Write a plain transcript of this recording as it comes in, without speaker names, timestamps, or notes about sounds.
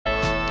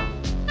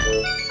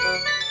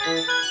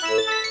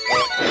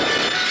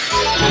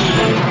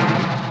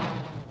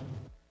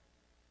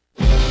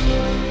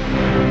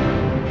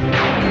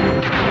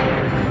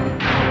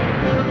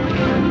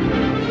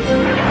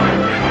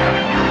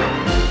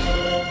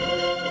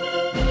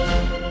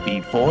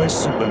Before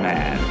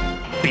Superman,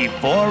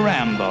 before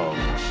Rambo,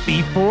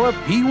 before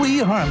Pee Wee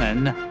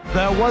Herman,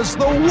 there was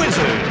the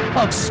Wizard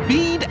of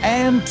Speed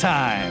and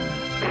Time.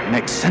 An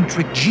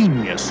eccentric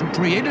genius who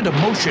created a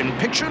motion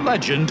picture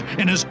legend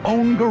in his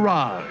own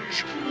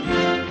garage.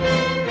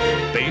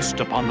 Based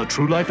upon the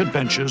true-life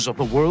adventures of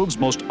the world's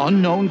most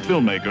unknown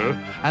filmmaker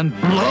and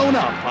blown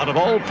up out of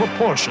all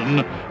proportion,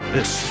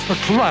 this is the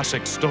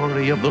classic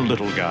story of the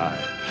little guy.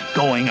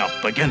 Going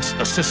up against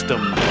the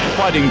system,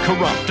 fighting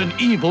corrupt and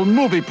evil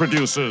movie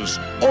producers,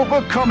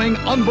 overcoming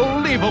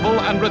unbelievable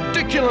and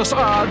ridiculous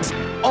odds,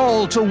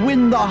 all to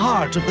win the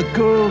heart of the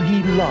girl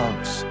he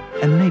loves,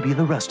 and maybe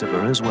the rest of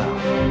her as well.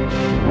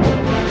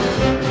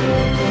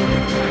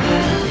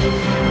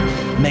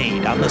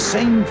 Made on the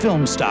same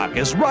film stock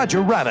as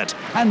Roger Rabbit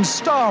and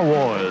Star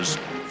Wars.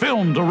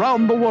 Filmed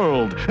around the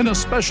world in a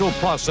special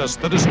process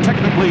that is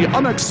technically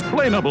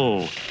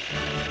unexplainable.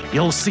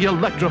 You'll see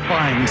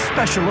electrifying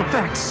special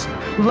effects,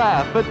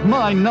 laugh at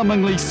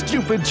mind-numbingly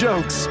stupid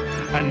jokes,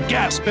 and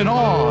gasp in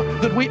awe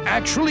that we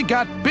actually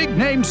got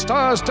big-name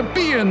stars to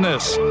be in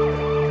this.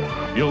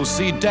 You'll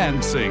see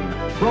dancing,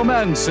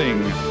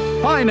 romancing,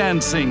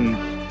 financing,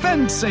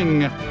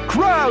 fencing,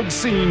 crowd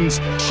scenes,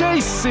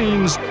 chase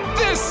scenes.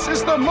 This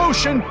is the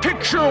motion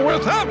picture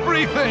with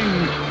everything.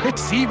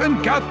 It's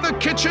even got the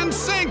kitchen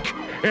sink.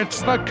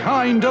 It's the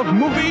kind of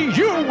movie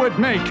you would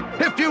make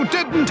if you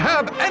didn't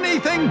have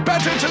anything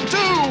better to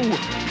do.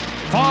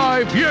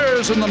 5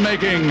 years in the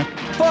making,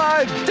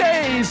 5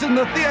 days in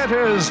the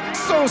theaters.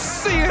 So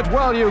see it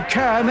while you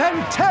can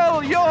and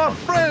tell your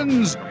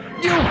friends.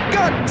 You've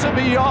got to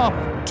be off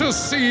to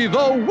see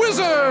The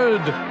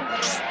Wizard.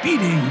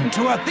 Speeding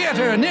to a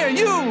theater near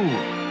you.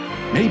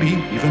 Maybe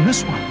even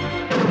this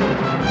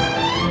one.